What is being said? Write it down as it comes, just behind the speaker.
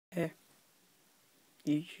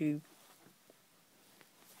YouTube.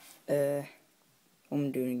 What am I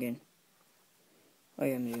doing again? I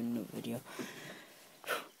am doing another video.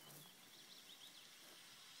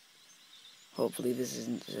 Hopefully this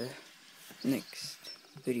isn't the next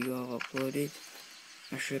video I've uploaded.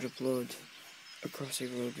 I should upload a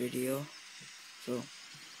crossing road video, so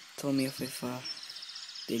tell me if I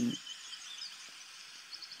didn't.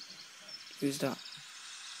 Who's that?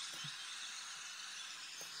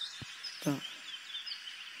 That.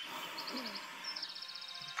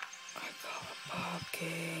 I got a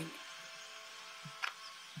pumpkin.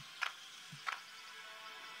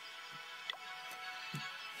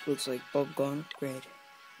 Looks like Bob got an upgrade.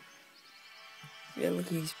 Yeah, look,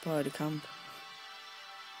 he's part of the camp.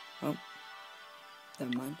 Oh,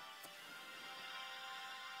 never mind.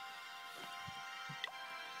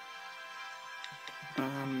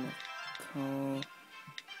 I'm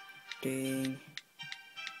recording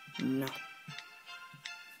now.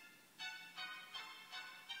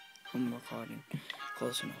 I'm recording.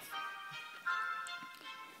 Close enough.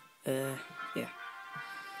 Yeah.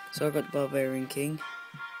 So I got the Barbarian King.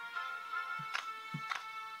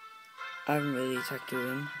 I haven't really attacked with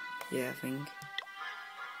him. Yeah, I think.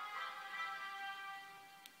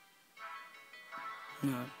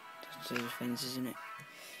 No, that's the defense, isn't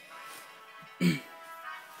it?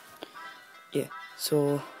 Yeah,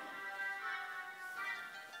 so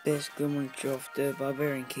basically I'm going to show off the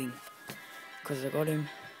Barbarian King, because I got him.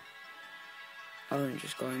 I haven't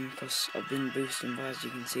just got him because I've been boosting, but as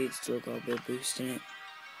you can see it's still got a bit of boost in it.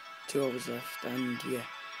 2 hours left, and yeah.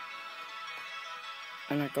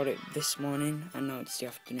 And I got it this morning, and now it's the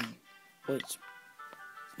afternoon. Well, it's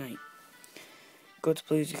night. Go to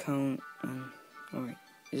Blue's account, and alright,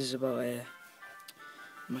 this is about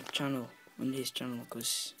my channel, on this channel,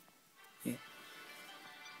 because yeah.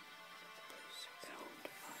 Blue's account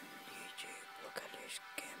on YouTube. Look at this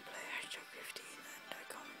gameplay, #15, and I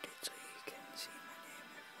commented so you can see my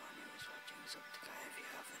name. Everyone who is watching, subscribe if you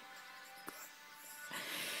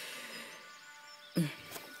haven't.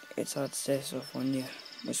 It's hard to stay soft when you're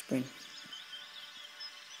whispering.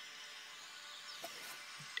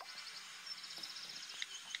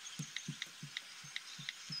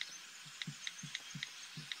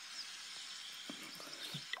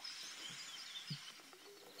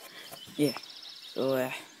 Yeah,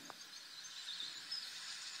 so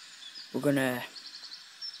we're gonna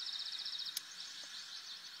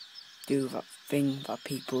do that thing that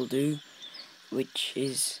people do, which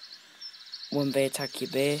is when they attack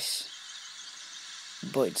your base,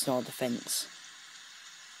 but it's not defense.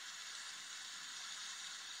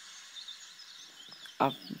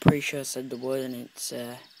 I'm pretty sure I said the word, and it's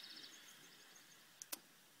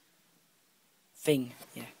thing.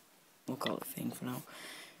 Yeah, we'll call it thing for now.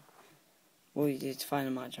 Well, it's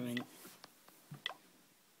final match, I mean.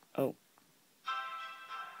 Oh.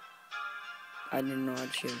 I didn't know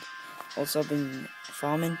I'd shield. Also, I've been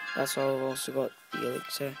farming. That's why I've also got the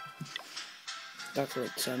elixir. Dark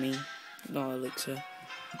elixir, I mean. Not elixir.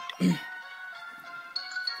 I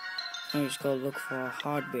just gotta look for a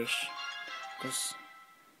hard bish, because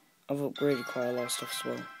I've upgraded quite a lot of stuff as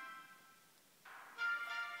well.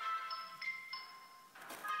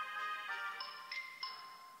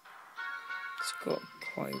 It's got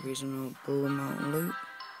quite a reasonable amount of loot.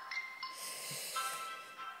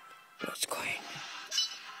 Let's go in.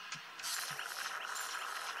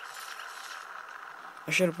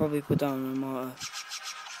 I should have probably put down a mortar.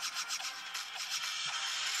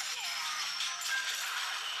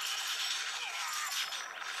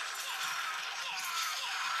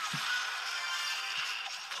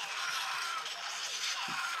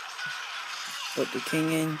 Put the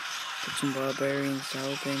king in, put some barbarians to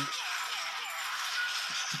help him.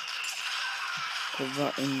 Put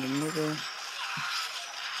that in the middle.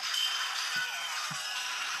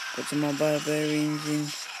 Put some more barbarians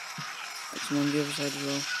in. Put some on the other side as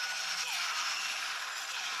well.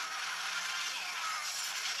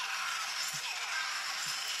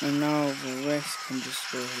 And now the rest can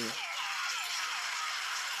just go here.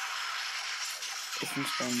 If I'm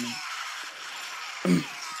spawning.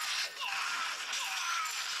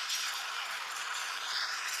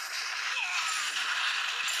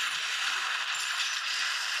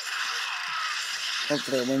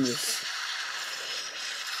 Hopefully I win this.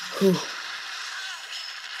 Whew.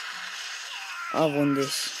 I won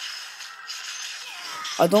this.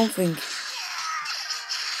 I don't think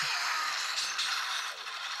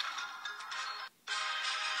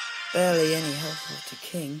barely any health of the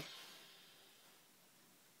king.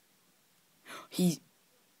 He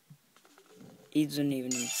doesn't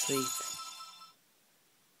even need sleep.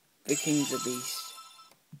 The king's a beast.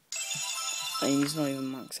 I mean, he's not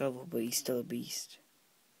even max level, but he's still a beast.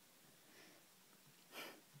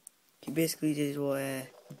 He basically did what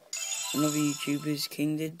another YouTuber's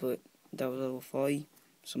King did, but that was level 40,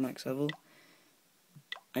 so max level.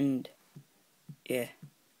 And yeah,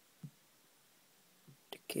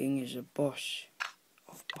 the King is a boss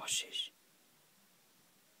of bosses.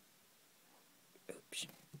 Oops.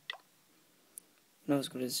 Not as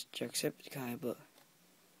good as Jacksepticeye, but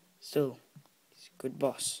still, he's a good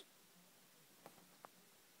boss.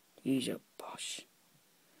 He's a boss.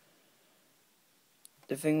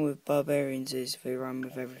 The thing with barbarians is they run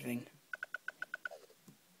with everything.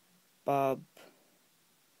 Barb,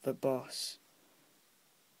 the boss.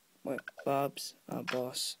 Wait, Barbs are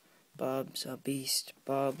boss. Barbs are beast.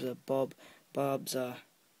 Barbs are Bob. Barbs are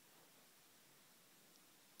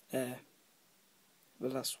the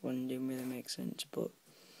last one didn't really make sense, but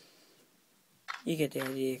you get the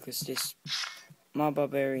idea, because my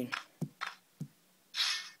barbarian,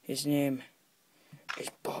 his name is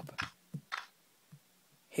Bob.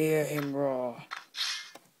 Hear him roar.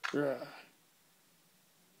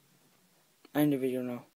 End the video now.